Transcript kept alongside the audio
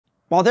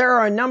While there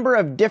are a number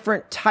of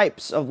different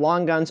types of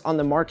long guns on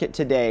the market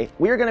today,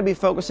 we are going to be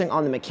focusing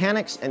on the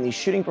mechanics and the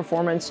shooting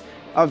performance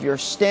of your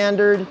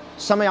standard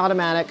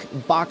semi-automatic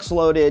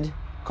box-loaded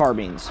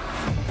carbines.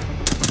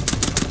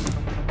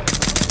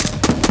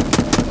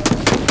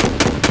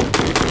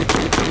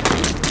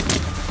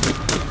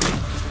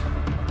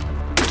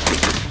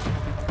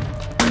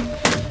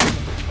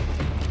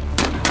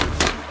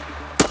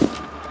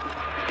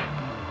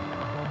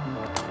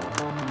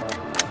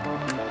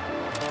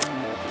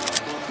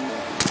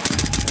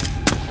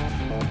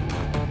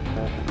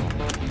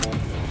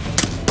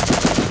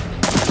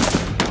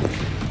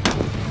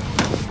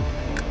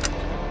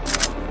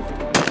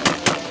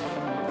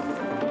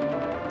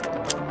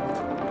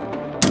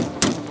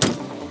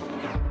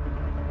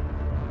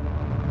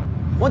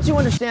 Once you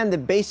understand the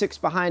basics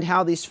behind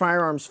how these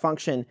firearms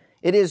function,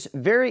 it is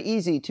very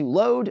easy to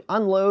load,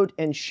 unload,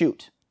 and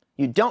shoot.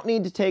 You don't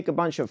need to take a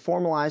bunch of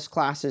formalized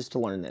classes to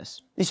learn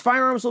this. These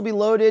firearms will be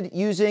loaded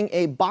using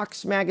a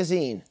box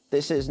magazine.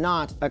 This is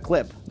not a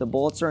clip. The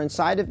bullets are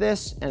inside of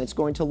this, and it's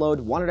going to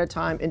load one at a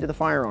time into the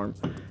firearm.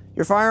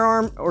 Your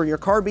firearm, or your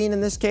carbine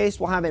in this case,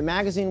 will have a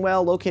magazine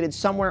well located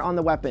somewhere on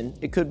the weapon.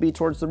 It could be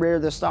towards the rear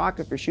of the stock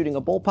if you're shooting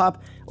a bullpup,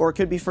 or it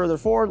could be further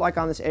forward like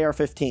on this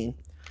AR-15.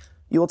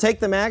 You will take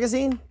the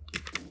magazine,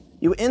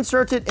 you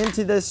insert it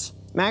into this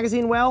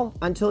magazine well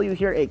until you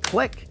hear a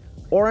click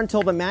or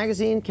until the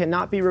magazine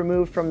cannot be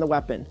removed from the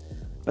weapon.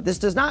 But this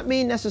does not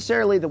mean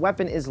necessarily the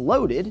weapon is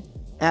loaded,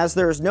 as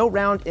there is no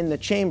round in the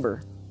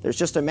chamber. There's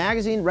just a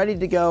magazine ready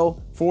to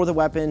go for the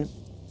weapon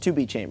to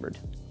be chambered.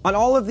 On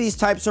all of these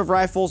types of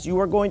rifles, you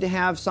are going to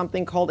have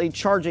something called a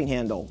charging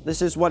handle.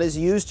 This is what is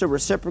used to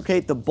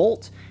reciprocate the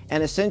bolt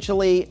and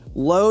essentially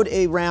load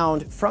a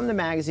round from the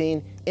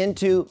magazine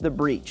into the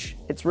breech.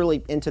 It's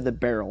really into the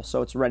barrel,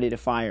 so it's ready to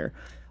fire.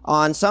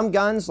 On some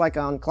guns, like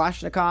on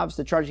Kalashnikovs,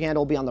 the charging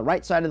handle will be on the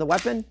right side of the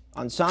weapon.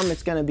 On some,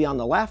 it's going to be on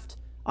the left.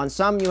 On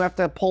some, you have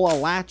to pull a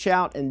latch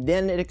out and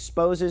then it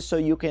exposes so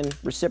you can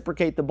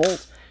reciprocate the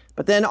bolt.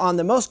 But then on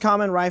the most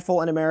common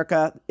rifle in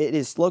America, it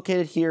is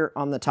located here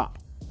on the top.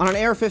 On an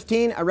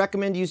AR-15, I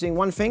recommend using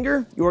one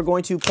finger. You are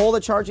going to pull the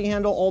charging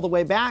handle all the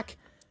way back.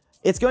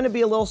 It's going to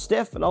be a little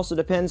stiff. It also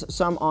depends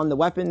some on the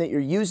weapon that you're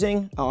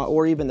using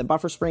or even the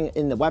buffer spring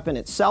in the weapon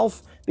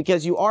itself,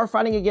 because you are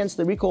fighting against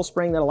the recoil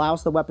spring that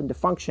allows the weapon to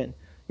function.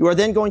 You are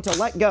then going to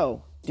let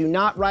go. Do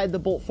not ride the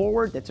bolt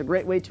forward. That's a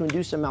great way to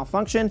induce a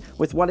malfunction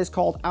with what is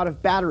called out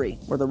of battery,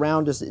 where the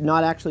round is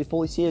not actually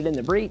fully seated in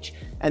the breech,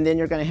 and then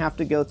you're going to have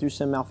to go through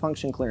some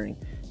malfunction clearing.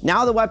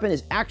 Now the weapon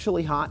is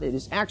actually hot. It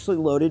is actually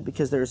loaded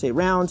because there's a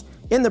round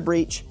in the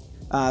breech,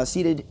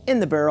 seated in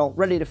the barrel,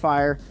 ready to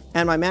fire,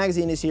 and my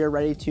magazine is here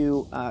ready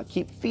to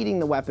keep feeding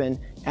the weapon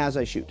as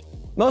I shoot.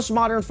 Most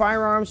modern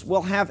firearms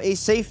will have a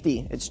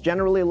safety. It's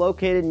generally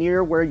located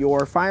near where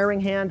your firing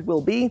hand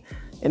will be.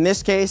 In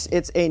this case,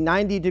 it's a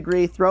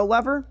 90-degree throw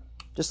lever,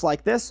 just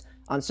like this.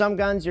 On some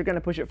guns, you're going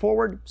to push it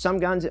forward. Some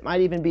guns, it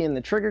might even be in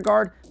the trigger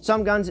guard.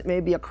 Some guns, it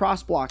may be a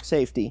cross block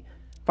safety.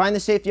 Find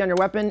the safety on your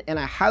weapon, and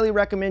I highly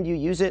recommend you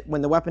use it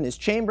when the weapon is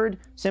chambered,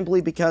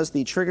 simply because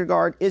the trigger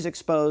guard is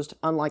exposed,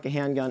 unlike a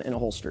handgun in a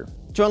holster.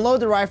 To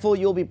unload the rifle,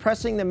 you'll be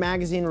pressing the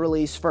magazine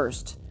release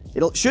first.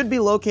 It should be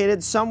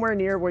located somewhere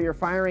near where your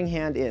firing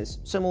hand is,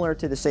 similar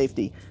to the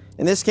safety.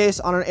 In this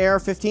case, on an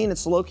AR-15,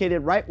 it's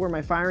located right where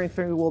my firing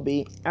finger will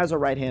be as a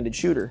right-handed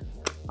shooter.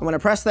 I'm going to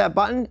press that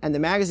button, and the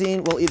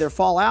magazine will either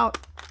fall out,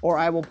 or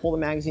I will pull the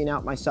magazine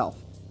out myself.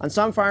 On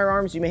some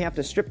firearms, you may have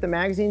to strip the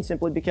magazine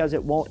simply because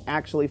it won't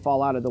actually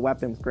fall out of the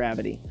weapon with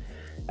gravity.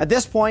 At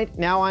this point,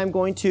 now I'm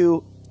going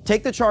to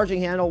take the charging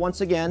handle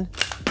once again,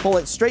 pull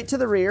it straight to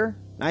the rear,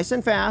 nice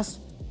and fast.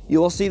 You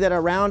will see that a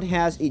round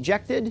has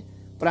ejected,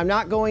 but I'm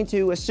not going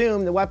to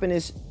assume the weapon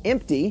is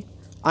empty.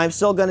 I'm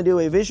still going to do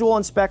a visual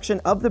inspection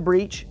of the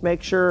breech,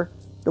 make sure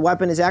the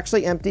weapon is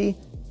actually empty,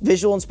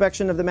 visual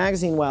inspection of the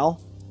magazine well,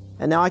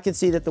 and now I can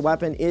see that the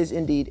weapon is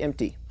indeed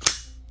empty.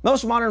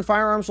 Most modern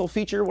firearms will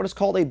feature what is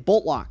called a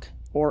bolt lock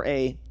or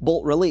a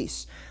bolt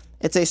release.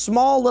 It's a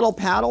small little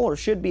paddle, or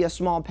should be a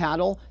small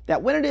paddle,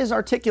 that when it is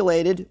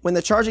articulated, when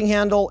the charging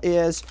handle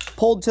is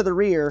pulled to the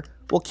rear,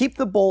 will keep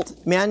the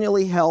bolt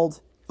manually held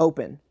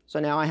open.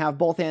 So now I have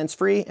both hands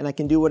free and I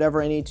can do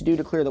whatever I need to do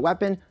to clear the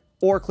weapon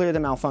or clear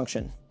the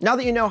malfunction. Now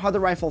that you know how the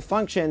rifle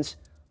functions,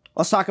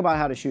 let's talk about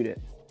how to shoot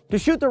it. To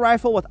shoot the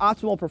rifle with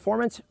optimal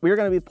performance, we are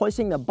going to be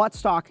placing the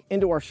buttstock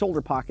into our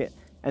shoulder pocket.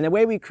 And the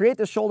way we create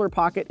the shoulder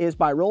pocket is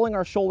by rolling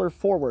our shoulder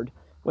forward.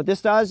 What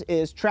this does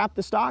is trap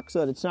the stock so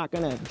that it's not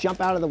going to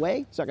jump out of the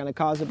way. It's not going to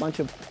cause a bunch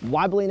of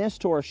wobbliness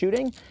to our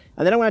shooting.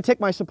 And then I'm going to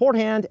take my support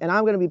hand and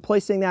I'm going to be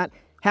placing that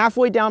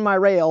halfway down my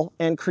rail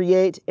and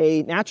create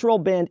a natural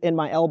bend in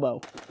my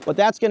elbow. What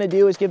that's going to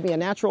do is give me a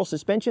natural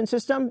suspension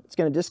system. It's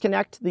going to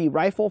disconnect the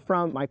rifle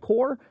from my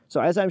core. So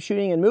as I'm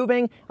shooting and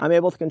moving, I'm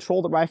able to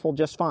control the rifle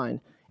just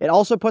fine. It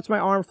also puts my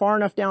arm far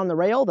enough down the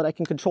rail that I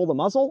can control the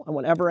muzzle and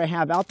whatever I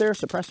have out there,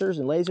 suppressors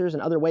and lasers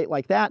and other weight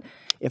like that.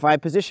 If I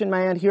position my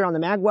hand here on the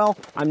mag well,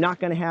 I'm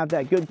not going to have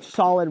that good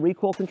solid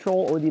recoil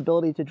control or the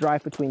ability to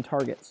drive between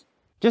targets.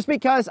 Just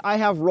because I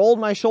have rolled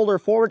my shoulder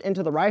forward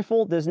into the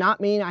rifle does not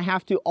mean I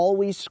have to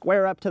always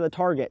square up to the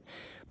target.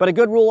 But a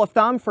good rule of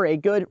thumb for a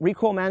good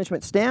recoil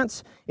management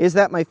stance is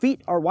that my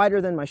feet are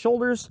wider than my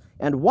shoulders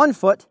and one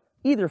foot,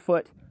 either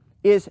foot,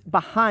 is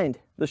behind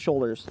the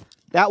shoulders.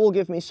 That will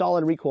give me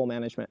solid recoil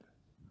management.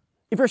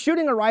 If you're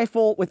shooting a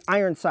rifle with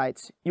iron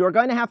sights, you are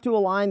going to have to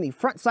align the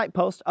front sight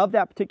post of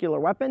that particular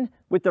weapon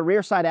with the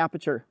rear sight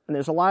aperture. And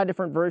there's a lot of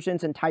different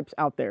versions and types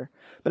out there.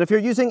 But if you're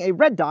using a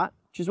red dot,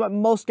 which is what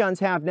most guns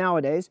have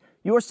nowadays,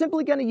 you are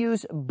simply going to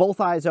use both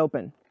eyes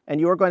open. And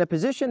you are going to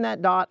position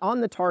that dot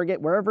on the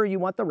target wherever you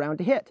want the round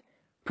to hit,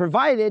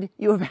 provided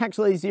you have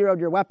actually zeroed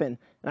your weapon.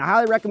 And I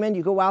highly recommend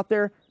you go out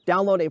there,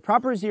 download a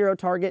proper zero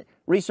target,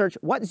 research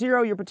what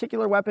zero your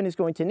particular weapon is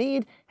going to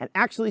need, and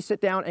actually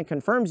sit down and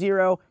confirm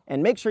zero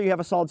and make sure you have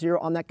a solid zero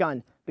on that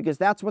gun, because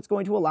that's what's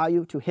going to allow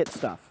you to hit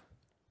stuff.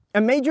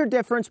 A major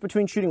difference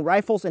between shooting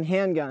rifles and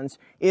handguns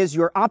is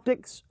your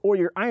optics or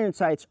your iron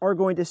sights are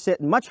going to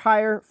sit much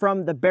higher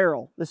from the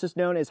barrel. This is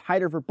known as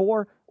height over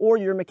bore or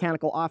your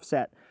mechanical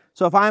offset.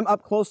 So if I'm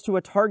up close to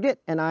a target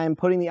and I'm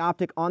putting the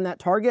optic on that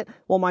target,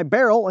 well, my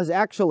barrel is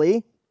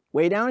actually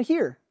way down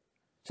here.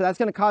 So that's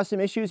going to cause some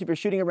issues if you're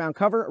shooting around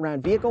cover,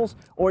 around vehicles,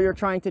 or you're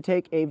trying to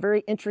take a very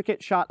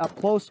intricate shot up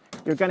close.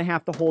 You're going to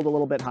have to hold a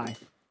little bit high.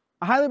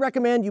 I highly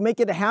recommend you make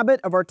it a habit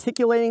of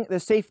articulating the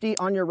safety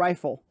on your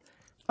rifle.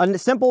 A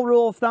simple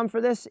rule of thumb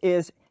for this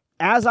is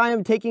as I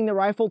am taking the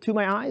rifle to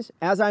my eyes,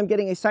 as I'm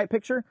getting a sight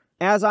picture,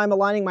 as I'm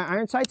aligning my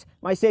iron sights,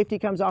 my safety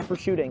comes off for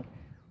shooting.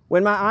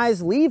 When my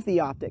eyes leave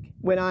the optic,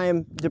 when I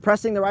am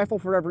depressing the rifle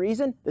for whatever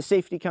reason, the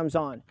safety comes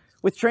on.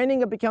 With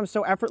training, it becomes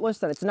so effortless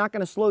that it's not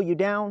going to slow you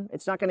down.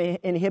 It's not going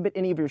to inhibit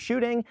any of your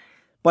shooting,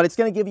 but it's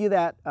going to give you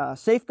that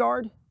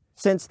safeguard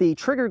since the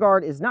trigger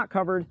guard is not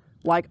covered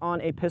like on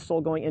a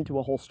pistol going into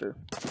a holster.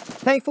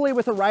 Thankfully,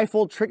 with a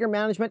rifle, trigger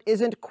management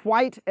isn't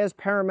quite as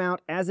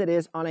paramount as it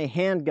is on a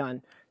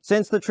handgun,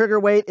 since the trigger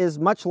weight is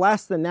much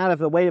less than that of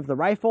the weight of the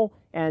rifle,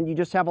 and you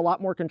just have a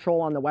lot more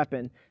control on the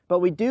weapon. But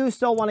we do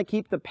still want to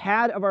keep the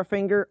pad of our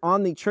finger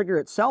on the trigger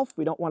itself.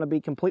 We don't want to be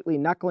completely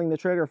knuckling the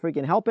trigger if we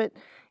can help it.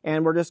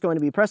 And we're just going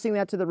to be pressing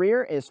that to the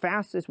rear as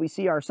fast as we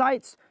see our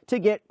sights to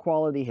get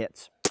quality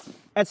hits.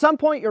 At some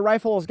point, your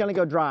rifle is going to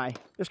go dry.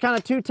 There's kind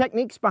of two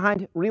techniques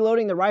behind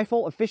reloading the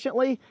rifle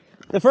efficiently.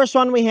 The first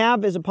one we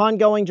have is upon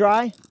going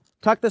dry,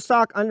 tuck the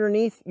stock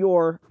underneath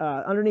your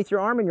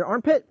arm and your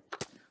armpit.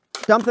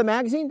 Dump the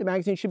magazine. The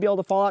magazine should be able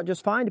to fall out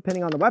just fine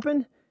depending on the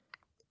weapon.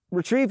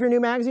 Retrieve your new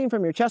magazine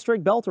from your chest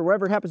rig, belt, or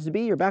wherever it happens to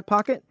be, your back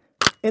pocket.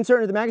 Insert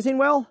into the magazine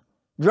well.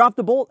 Drop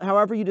the bolt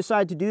however you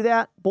decide to do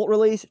that. Bolt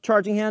release,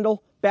 charging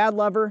handle, bad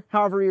lever,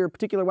 however your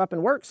particular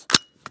weapon works.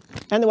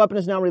 And the weapon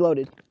is now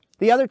reloaded.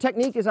 The other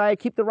technique is I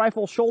keep the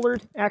rifle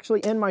shouldered, actually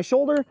in my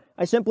shoulder.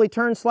 I simply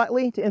turn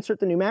slightly to insert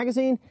the new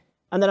magazine,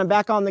 and then I'm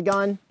back on the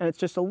gun, and it's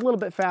just a little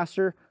bit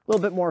faster, a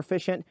little bit more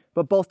efficient,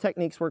 but both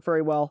techniques work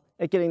very well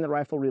at getting the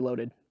rifle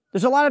reloaded.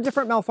 There's a lot of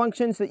different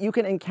malfunctions that you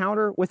can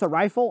encounter with a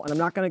rifle, and I'm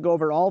not going to go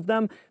over all of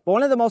them, but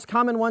one of the most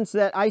common ones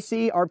that I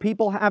see are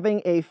people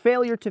having a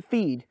failure to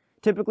feed.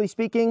 Typically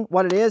speaking,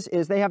 what it is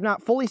they have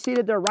not fully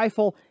seated their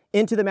rifle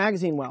into the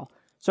magazine well.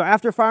 So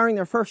after firing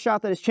their first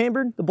shot that is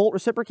chambered, the bolt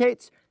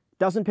reciprocates,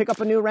 doesn't pick up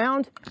a new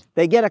round,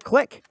 they get a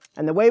click,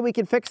 and the way we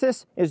can fix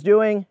this is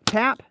doing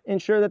tap,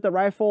 ensure that the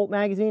rifle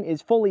magazine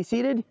is fully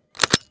seated,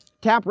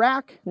 tap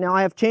rack, now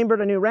I have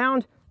chambered a new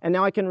round, and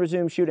now I can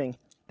resume shooting.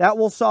 That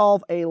will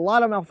solve a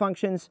lot of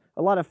malfunctions,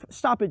 a lot of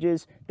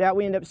stoppages that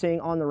we end up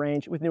seeing on the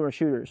range with newer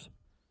shooters.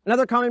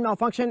 Another common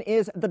malfunction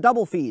is the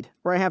double feed,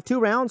 where I have two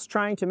rounds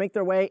trying to make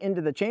their way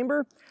into the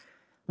chamber.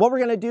 What we're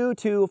going to do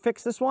to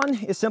fix this one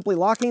is simply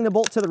locking the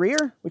bolt to the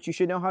rear, which you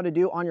should know how to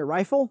do on your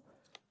rifle.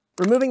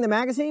 Removing the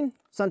magazine,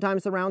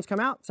 sometimes the rounds come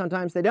out,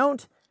 sometimes they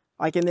don't.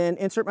 I can then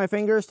insert my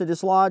fingers to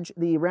dislodge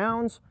the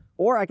rounds,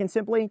 or I can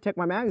simply take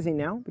my magazine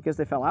now because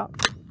they fell out,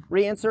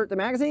 reinsert the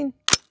magazine,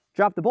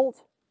 drop the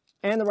bolt,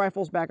 and the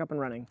rifle's back up and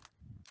running.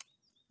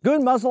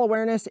 Good muzzle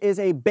awareness is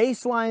a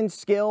baseline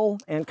skill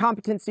and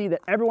competency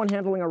that everyone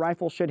handling a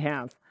rifle should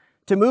have.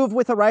 To move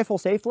with a rifle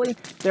safely,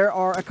 there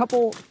are a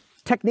couple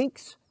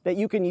techniques that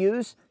you can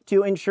use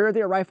to ensure that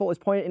your rifle is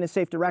pointed in a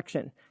safe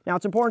direction. Now,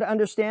 it's important to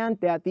understand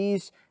that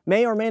these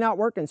may or may not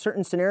work in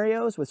certain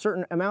scenarios with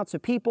certain amounts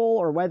of people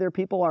or whether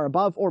people are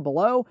above or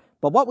below.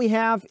 But what we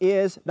have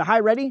is the high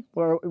ready,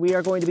 where we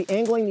are going to be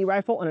angling the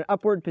rifle in an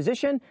upward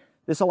position.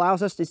 This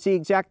allows us to see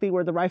exactly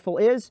where the rifle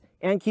is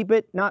and keep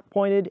it not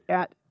pointed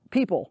at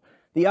people.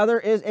 The other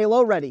is a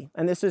low ready,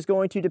 and this is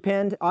going to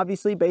depend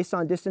obviously based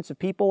on distance of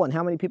people and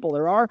how many people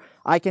there are.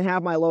 I can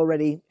have my low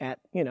ready at,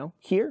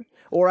 here,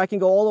 or I can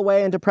go all the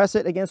way and depress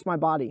it against my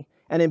body.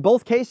 And in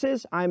both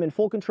cases, I'm in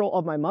full control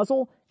of my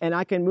muzzle, and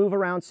I can move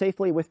around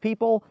safely with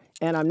people,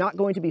 and I'm not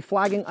going to be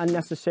flagging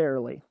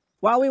unnecessarily.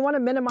 While we want to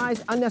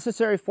minimize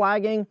unnecessary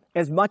flagging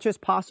as much as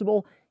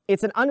possible,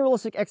 it's an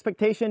unrealistic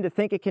expectation to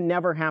think it can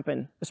never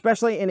happen,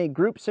 especially in a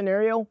group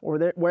scenario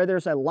where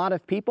there's a lot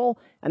of people.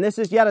 And this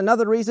is yet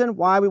another reason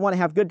why we want to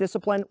have good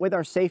discipline with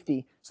our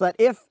safety, so that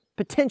if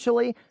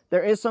potentially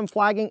there is some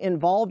flagging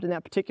involved in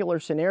that particular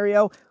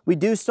scenario, we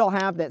do still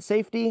have that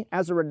safety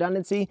as a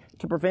redundancy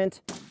to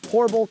prevent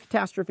horrible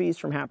catastrophes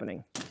from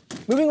happening.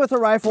 Moving with a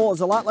rifle is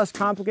a lot less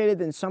complicated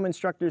than some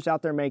instructors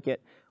out there make it.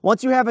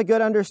 Once you have a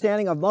good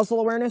understanding of muzzle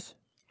awareness,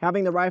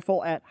 having the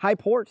rifle at high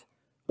port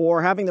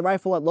or having the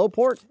rifle at low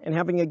port and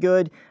having a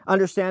good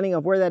understanding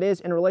of where that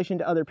is in relation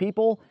to other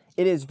people,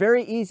 it is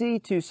very easy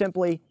to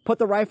simply put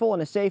the rifle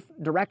in a safe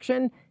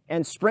direction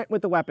and sprint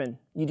with the weapon.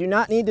 You do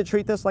not need to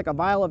treat this like a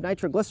vial of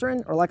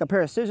nitroglycerin or like a pair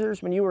of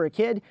scissors when you were a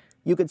kid.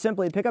 You could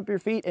simply pick up your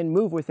feet and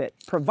move with it,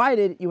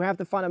 provided you have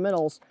the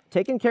fundamentals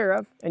taken care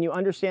of and you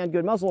understand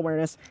good muzzle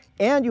awareness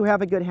and you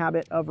have a good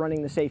habit of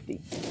running the safety.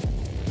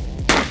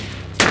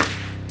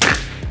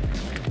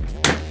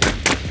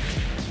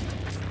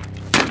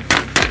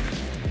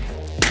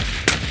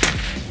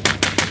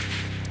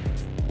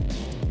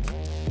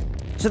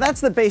 So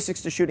that's the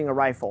basics to shooting a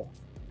rifle.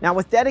 Now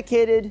with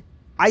dedicated,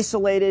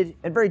 isolated,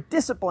 and very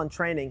disciplined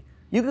training,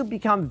 you can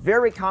become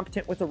very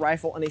competent with a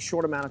rifle in a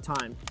short amount of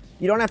time.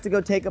 You don't have to go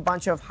take a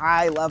bunch of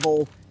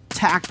high-level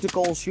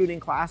tactical shooting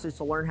classes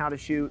to learn how to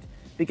shoot,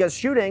 because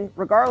shooting,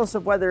 regardless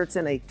of whether it's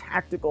in a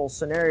tactical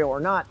scenario or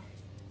not,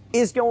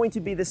 is going to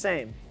be the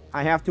same.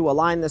 I have to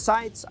align the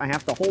sights, I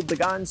have to hold the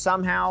gun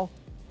somehow,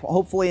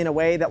 hopefully in a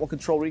way that will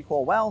control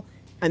recoil well,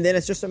 and then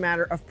it's just a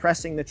matter of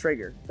pressing the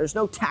trigger. There's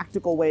no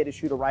tactical way to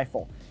shoot a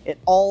rifle. It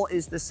all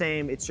is the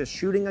same. It's just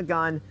shooting a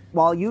gun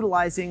while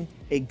utilizing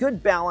a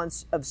good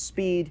balance of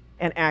speed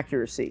and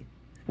accuracy.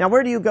 Now,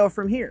 where do you go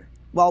from here?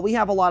 Well, we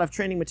have a lot of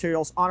training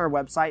materials on our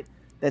website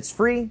that's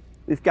free.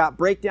 We've got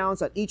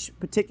breakdowns on each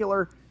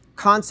particular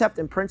concept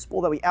and principle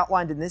that we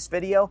outlined in this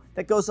video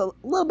that goes a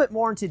little bit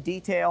more into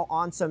detail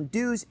on some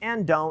do's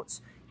and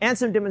don'ts and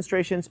some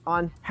demonstrations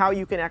on how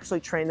you can actually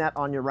train that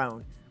on your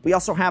own. We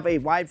also have a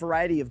wide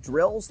variety of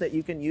drills that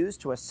you can use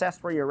to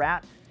assess where you're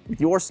at with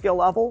your skill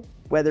level,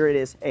 whether it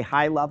is a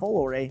high level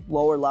or a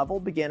lower level,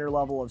 beginner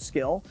level of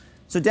skill.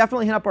 So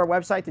definitely hit up our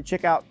website to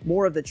check out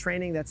more of the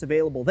training that's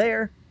available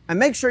there. And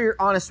make sure you're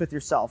honest with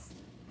yourself.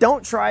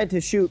 Don't try to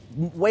shoot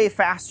way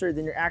faster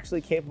than you're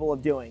actually capable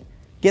of doing.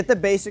 Get the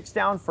basics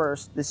down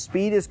first. The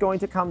speed is going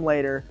to come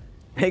later.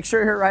 Make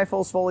sure your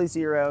rifle is fully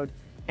zeroed.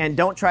 And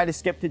don't try to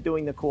skip to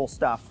doing the cool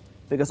stuff,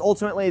 because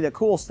ultimately the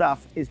cool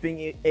stuff is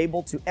being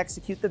able to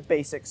execute the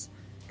basics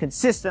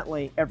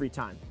consistently every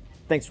time.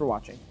 Thanks for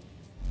watching.